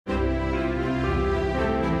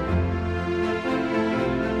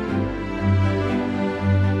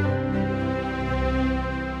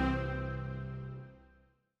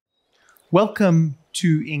Welcome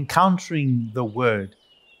to Encountering the Word,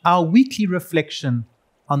 our weekly reflection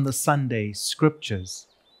on the Sunday Scriptures.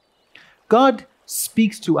 God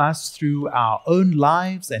speaks to us through our own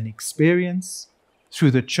lives and experience,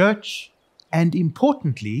 through the church, and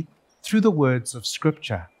importantly, through the words of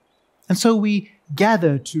Scripture. And so we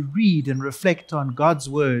gather to read and reflect on God's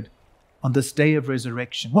Word on this day of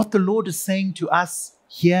resurrection, what the Lord is saying to us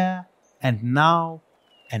here and now,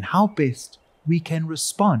 and how best we can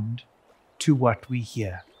respond to what we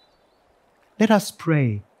hear. Let us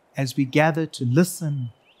pray as we gather to listen,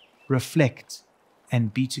 reflect,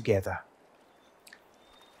 and be together.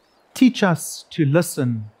 Teach us to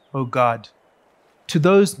listen, O God, to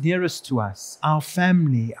those nearest to us, our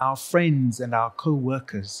family, our friends, and our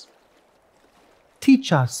co-workers.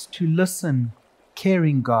 Teach us to listen,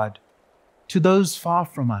 caring God, to those far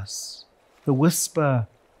from us, the whisper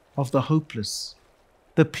of the hopeless,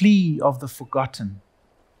 the plea of the forgotten,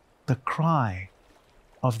 the cry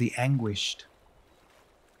of the anguished.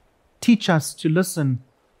 Teach us to listen,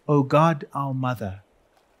 O God, our Mother,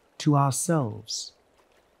 to ourselves.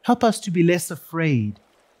 Help us to be less afraid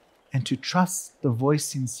and to trust the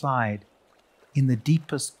voice inside in the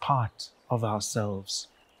deepest part of ourselves.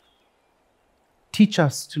 Teach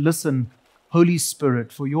us to listen, Holy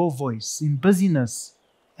Spirit, for your voice in busyness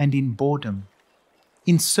and in boredom,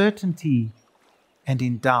 in certainty and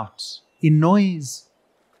in doubt, in noise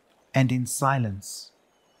and in silence.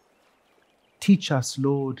 Teach us,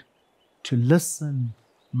 Lord, to listen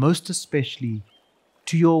most especially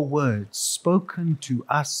to your words spoken to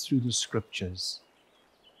us through the Scriptures.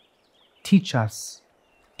 Teach us,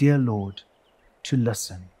 dear Lord, to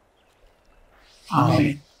listen.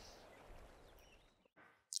 Amen.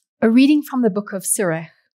 A reading from the book of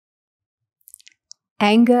Sirach.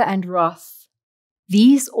 Anger and wrath,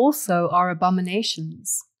 these also are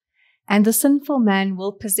abominations, and the sinful man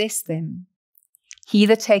will possess them. He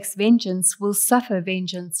that takes vengeance will suffer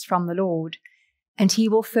vengeance from the Lord, and he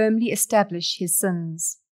will firmly establish his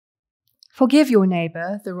sins. Forgive your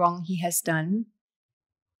neighbor the wrong he has done,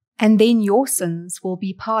 and then your sins will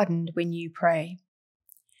be pardoned when you pray.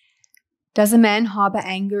 Does a man harbor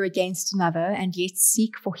anger against another and yet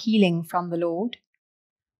seek for healing from the Lord?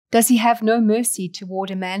 Does he have no mercy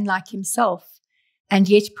toward a man like himself, and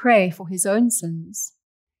yet pray for his own sins?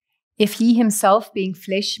 If he himself, being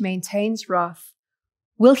flesh, maintains wrath,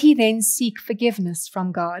 will he then seek forgiveness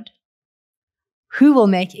from God? Who will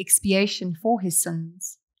make expiation for his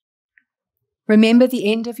sins? Remember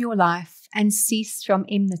the end of your life and cease from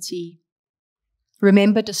enmity.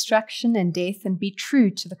 Remember destruction and death and be true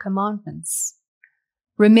to the commandments.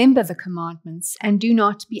 Remember the commandments and do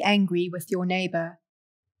not be angry with your neighbor.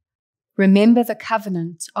 Remember the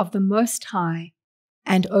covenant of the Most High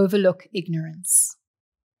and overlook ignorance.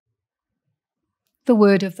 The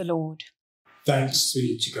word of the Lord. Thanks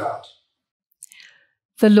be to God.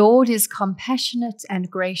 The Lord is compassionate and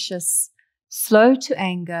gracious, slow to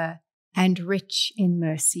anger, and rich in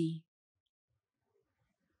mercy.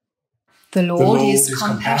 The Lord is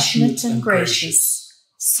compassionate and gracious,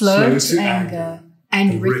 slow to anger,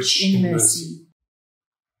 and rich in mercy.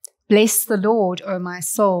 Bless the Lord, O my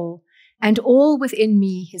soul, and all within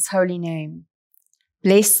me his holy name.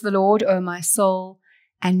 Bless the Lord, O my soul,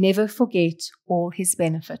 and never forget all his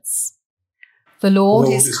benefits. The Lord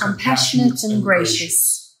is compassionate and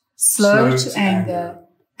gracious, slow to anger,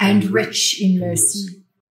 and rich in mercy.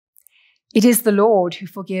 It is the Lord who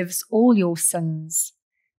forgives all your sins,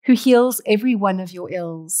 who heals every one of your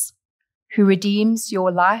ills, who redeems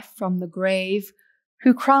your life from the grave,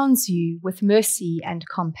 who crowns you with mercy and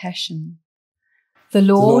compassion. The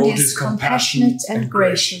Lord is compassionate and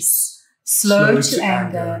gracious, slow to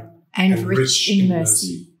anger, and rich in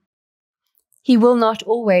mercy. He will not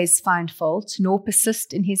always find fault, nor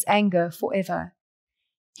persist in his anger forever.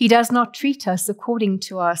 He does not treat us according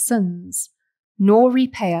to our sins, nor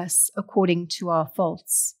repay us according to our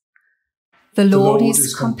faults. The Lord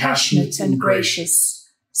is compassionate and gracious,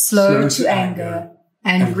 slow to anger,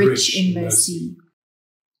 and rich in mercy.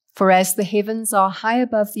 For as the heavens are high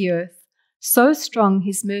above the earth, so strong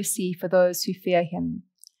his mercy for those who fear him.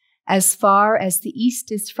 As far as the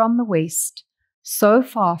east is from the west, so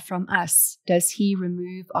far from us does he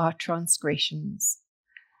remove our transgressions.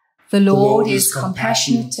 The Lord is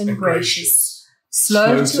compassionate and gracious,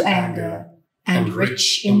 slow to anger, and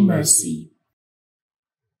rich in mercy.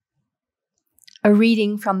 A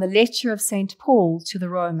reading from the letter of St. Paul to the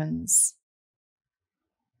Romans.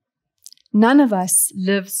 None of us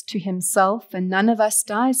lives to himself, and none of us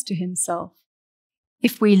dies to himself.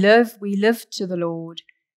 If we live to the Lord,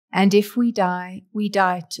 and if we die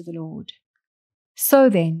to the Lord. So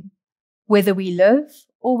then, whether we live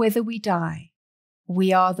or whether we die,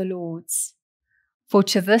 we are the Lord's. For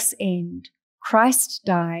to this end Christ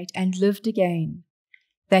died and lived again,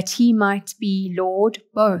 that he might be Lord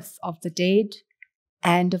both of the dead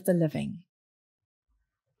and of the living.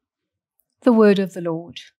 The word of the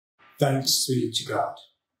Lord. Thanks be to God.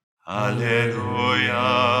 Alleluia,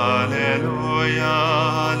 alleluia,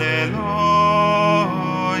 alleluia.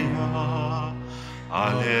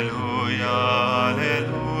 Alleluia,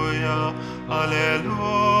 alleluia,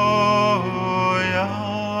 alleluia.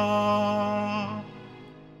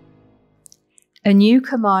 A new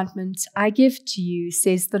commandment I give to you,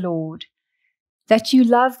 says the Lord, that you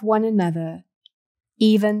love one another,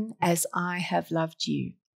 even as I have loved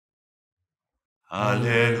you.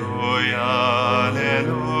 Alleluia,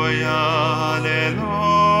 alleluia, alleluia.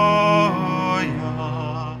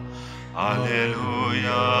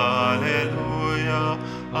 Alleluia, alleluia,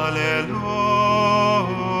 alleluia.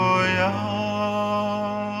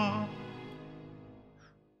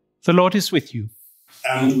 The Lord is with you.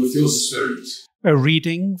 And with your spirit. A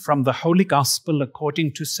reading from the Holy Gospel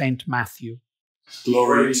according to St. Matthew.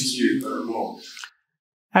 Glory to you, O Lord.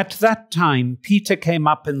 At that time, Peter came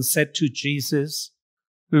up and said to Jesus,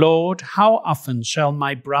 Lord, how often shall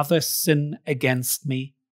my brother sin against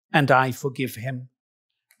me, and I forgive him?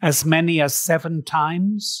 As many as 7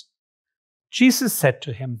 times? Jesus said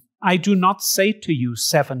to him, I do not say to you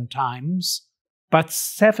 7 times, but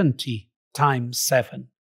 70 times 7.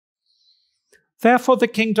 Therefore the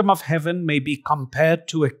kingdom of heaven may be compared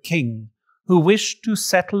to a king who wished to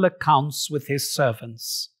settle accounts with his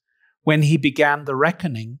servants. When he began the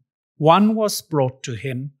reckoning, one was brought to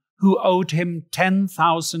him who owed him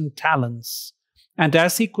 10,000 talents, and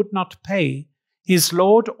as he could not pay, his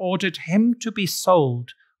lord ordered him to be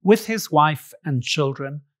sold with his wife and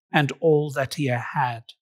children and all that he had,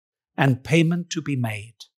 and payment to be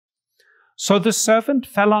made. So the servant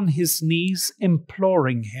fell on his knees,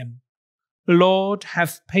 imploring him, Lord,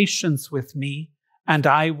 have patience with me, and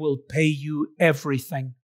I will pay you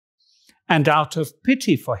everything. And out of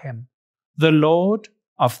pity for him, the Lord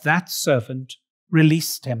of that servant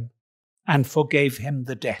released him and forgave him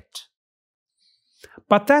the debt.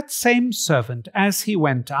 But that same servant, as he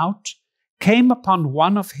went out, came upon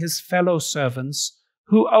one of his fellow servants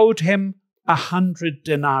who owed him 100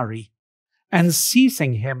 denarii, and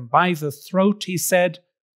seizing him by the throat, he said,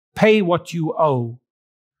 Pay what you owe.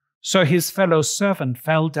 So his fellow servant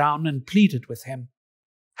fell down and pleaded with him,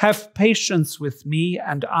 Have patience with me,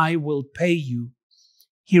 and I will pay you.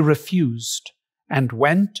 He refused, and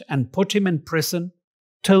went and put him in prison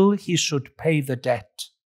till he should pay the debt.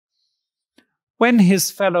 When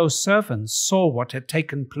his fellow servants saw what had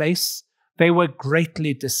taken place, they were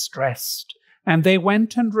greatly distressed, and they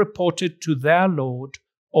went and reported to their lord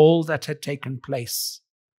all that had taken place.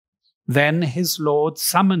 Then his lord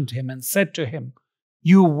summoned him and said to him,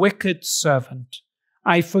 You wicked servant,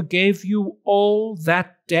 I forgave you all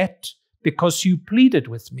that debt because you pleaded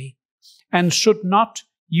with me. And should not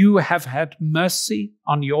you have had mercy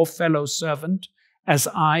on your fellow servant as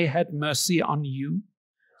I had mercy on you?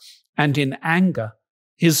 And in anger,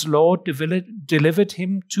 his lord delivered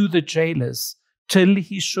him to the jailers till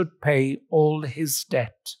he should pay all his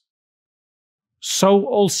debt. So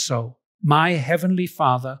also my heavenly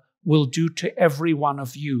Father will do to every one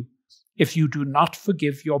of you if you do not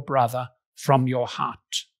forgive your brother from your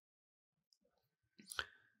heart.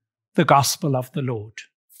 The Gospel of the Lord.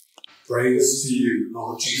 Praise to you,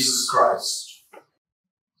 Lord Jesus Christ.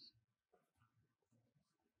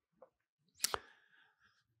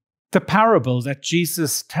 The parable that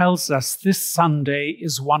Jesus tells us this Sunday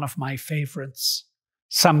is one of my favorites.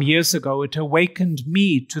 Some years ago, it awakened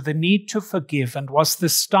me to the need to forgive and was the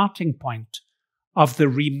starting point of the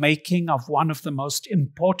remaking of one of the most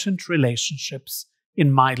important relationships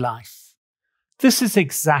in my life. This is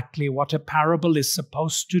exactly what a parable is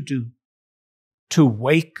supposed to do, to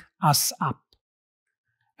wake us up.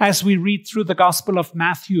 As we read through the Gospel of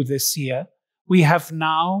Matthew this year, we have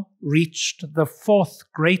now reached the 4th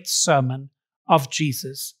great sermon of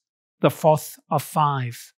Jesus, the 4th of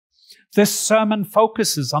 5. This sermon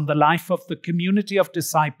focuses on the life of the community of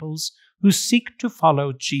disciples who seek to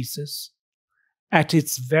follow Jesus. At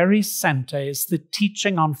its very center is the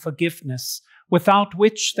teaching on forgiveness, without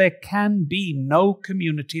which there can be no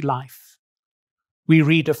community life. We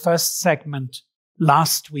read a first segment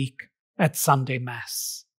last week at Sunday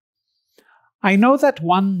Mass. I know that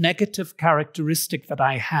one negative characteristic that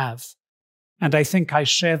I have, and I think I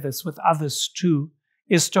share this with others too,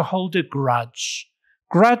 is to hold a grudge.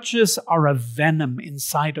 Grudges are a venom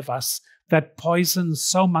inside of us that poisons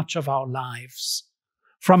so much of our lives.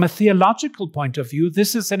 From a theological point of view,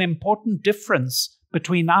 this is an important difference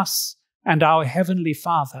between us and our Heavenly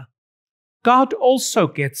Father. God also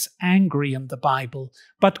gets angry in the Bible,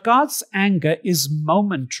 but God's anger is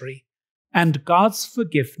momentary, and God's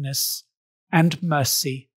forgiveness and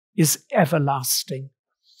mercy is everlasting.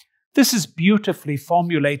 This is beautifully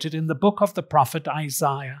formulated in the book of the prophet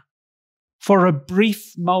Isaiah. For a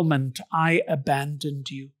brief moment I abandoned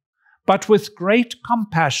you, but with great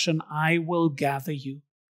compassion I will gather you.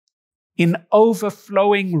 In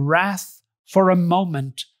overflowing wrath for a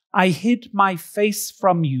moment I hid my face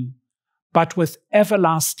from you, but with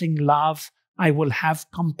everlasting love I will have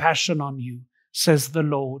compassion on you, says the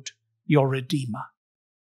Lord, your Redeemer.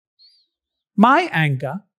 My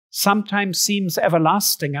anger sometimes seems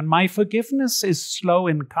everlasting, and my forgiveness is slow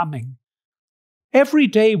in coming. Every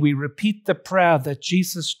day we repeat the prayer that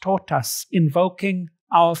Jesus taught us, invoking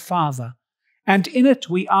our Father, and in it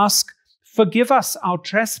we ask, "Forgive us our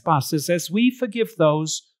trespasses as we forgive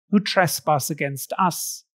those who trespass against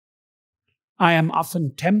us." I am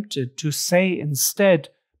often tempted to say instead,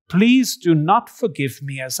 "Please do not forgive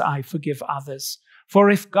me as I forgive others, for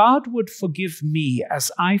if God would forgive me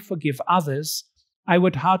as I forgive others, I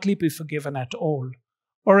would hardly be forgiven at all,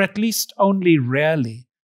 or at least only rarely,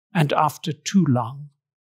 and after too long."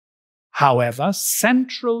 However,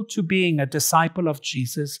 central to being a disciple of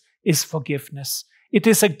Jesus is forgiveness. It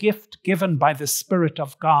is a gift given by the Spirit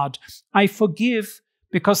of God. I forgive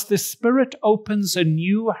because the Spirit opens a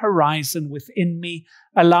new horizon within me,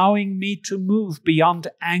 allowing me to move beyond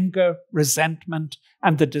anger, resentment,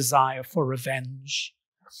 and the desire for revenge.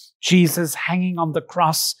 Jesus hanging on the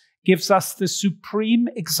cross gives us the supreme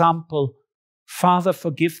example. Father,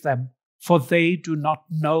 forgive them, for they do not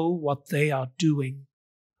know what they are doing.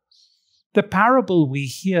 The parable we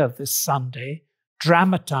hear this Sunday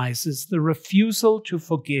dramatizes the refusal to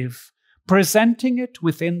forgive, presenting it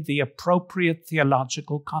within the appropriate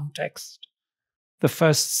theological context. The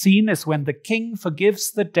first scene is when the king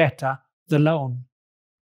forgives the debtor the loan.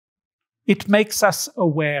 It makes us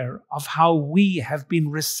aware of how we have been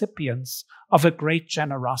recipients of a great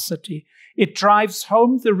generosity. It drives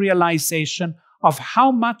home the realization of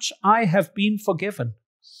how much I have been forgiven.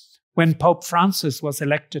 When Pope Francis was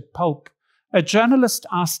elected Pope, a journalist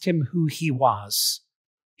asked him who he was.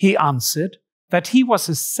 He answered that he was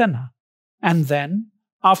a sinner, and then,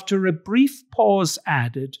 after a brief pause,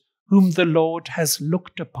 added, "whom the Lord has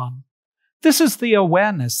looked upon." This is the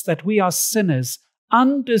awareness that we are sinners,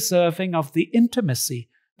 undeserving of the intimacy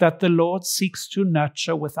that the Lord seeks to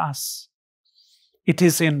nurture with us. It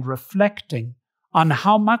is in reflecting on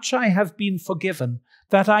how much I have been forgiven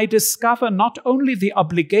that I discover not only the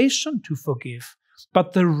obligation to forgive,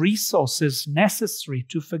 but the resources necessary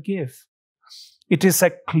to forgive. It is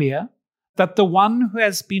clear that the one who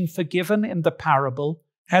has been forgiven in the parable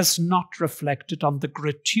has not reflected on the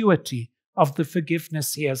gratuity of the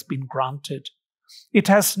forgiveness he has been granted. It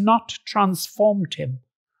has not transformed him,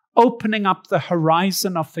 opening up the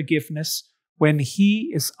horizon of forgiveness when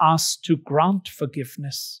he is asked to grant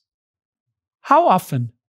forgiveness. How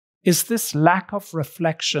often is this lack of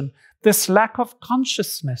reflection, this lack of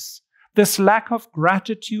consciousness, this lack of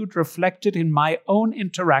gratitude reflected in my own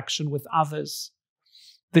interaction with others?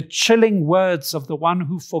 The chilling words of the one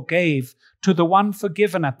who forgave to the one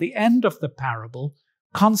forgiven at the end of the parable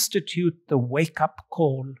constitute the wake-up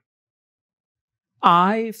call.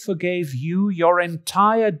 I forgave you your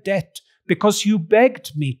entire debt because you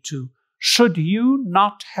begged me to. Should you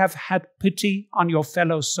not have had pity on your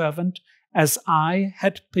fellow servant as I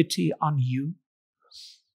had pity on you?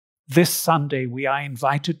 This Sunday we are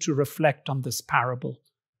invited to reflect on this parable.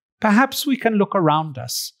 Perhaps we can look around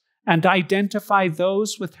us and identify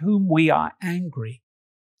those with whom we are angry.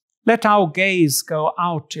 Let our gaze go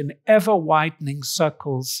out in ever-widening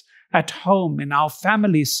circles, at home, in our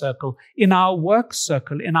family circle, in our work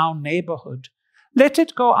circle, in our neighborhood. Let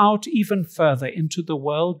it go out even further into the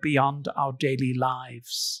world beyond our daily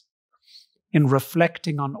lives. In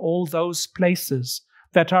reflecting on all those places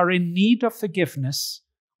that are in need of forgiveness,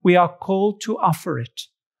 we are called to offer it,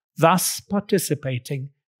 thus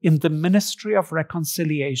participating in the ministry of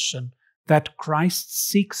reconciliation that Christ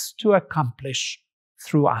seeks to accomplish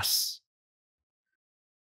through us.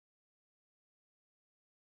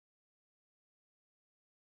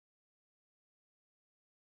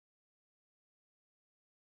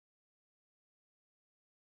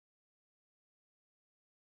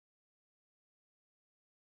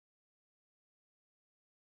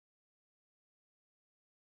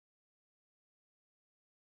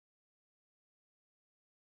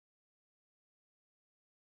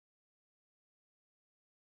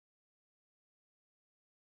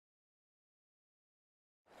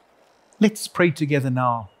 Let's pray together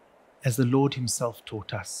now as the Lord himself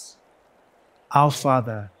taught us. Our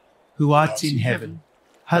Father, who art in heaven,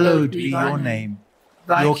 hallowed be your name.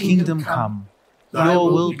 Your kingdom come,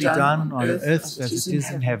 your will be done on earth as it is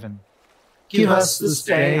in heaven. Give us this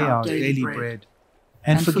day our daily bread,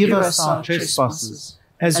 and forgive us our trespasses,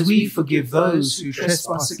 as we forgive those who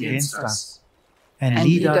trespass against us. And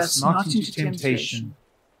lead us not into temptation,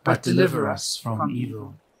 but deliver us from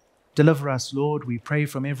evil. Deliver us, Lord, we pray,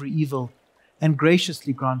 from every evil, and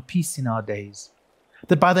graciously grant peace in our days,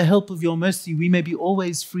 that by the help of your mercy we may be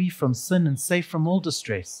always free from sin and safe from all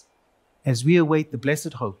distress, as we await the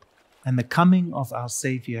blessed hope and the coming of our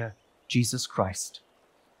Saviour, Jesus Christ.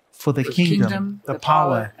 For the kingdom, the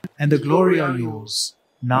power, and the glory are yours,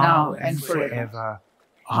 now and forever.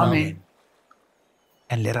 Amen.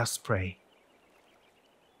 And let us pray.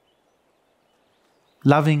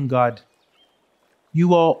 Loving God,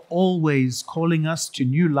 you are always calling us to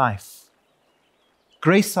new life.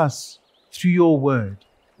 Grace us through your word,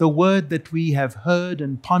 the word that we have heard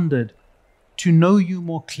and pondered, to know you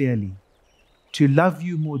more clearly, to love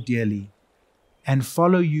you more dearly, and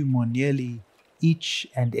follow you more nearly each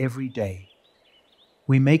and every day.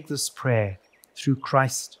 We make this prayer through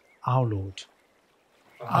Christ our Lord.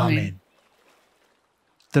 Amen.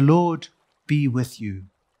 The Lord be with you.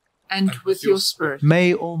 And with your spirit.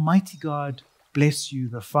 May Almighty God bless you,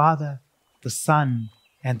 the Father, the Son,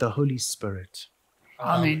 and the Holy Spirit.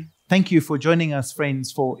 Amen. Thank you for joining us,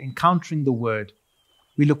 friends, for encountering the Word.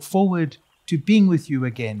 We look forward to being with you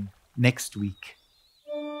again next week.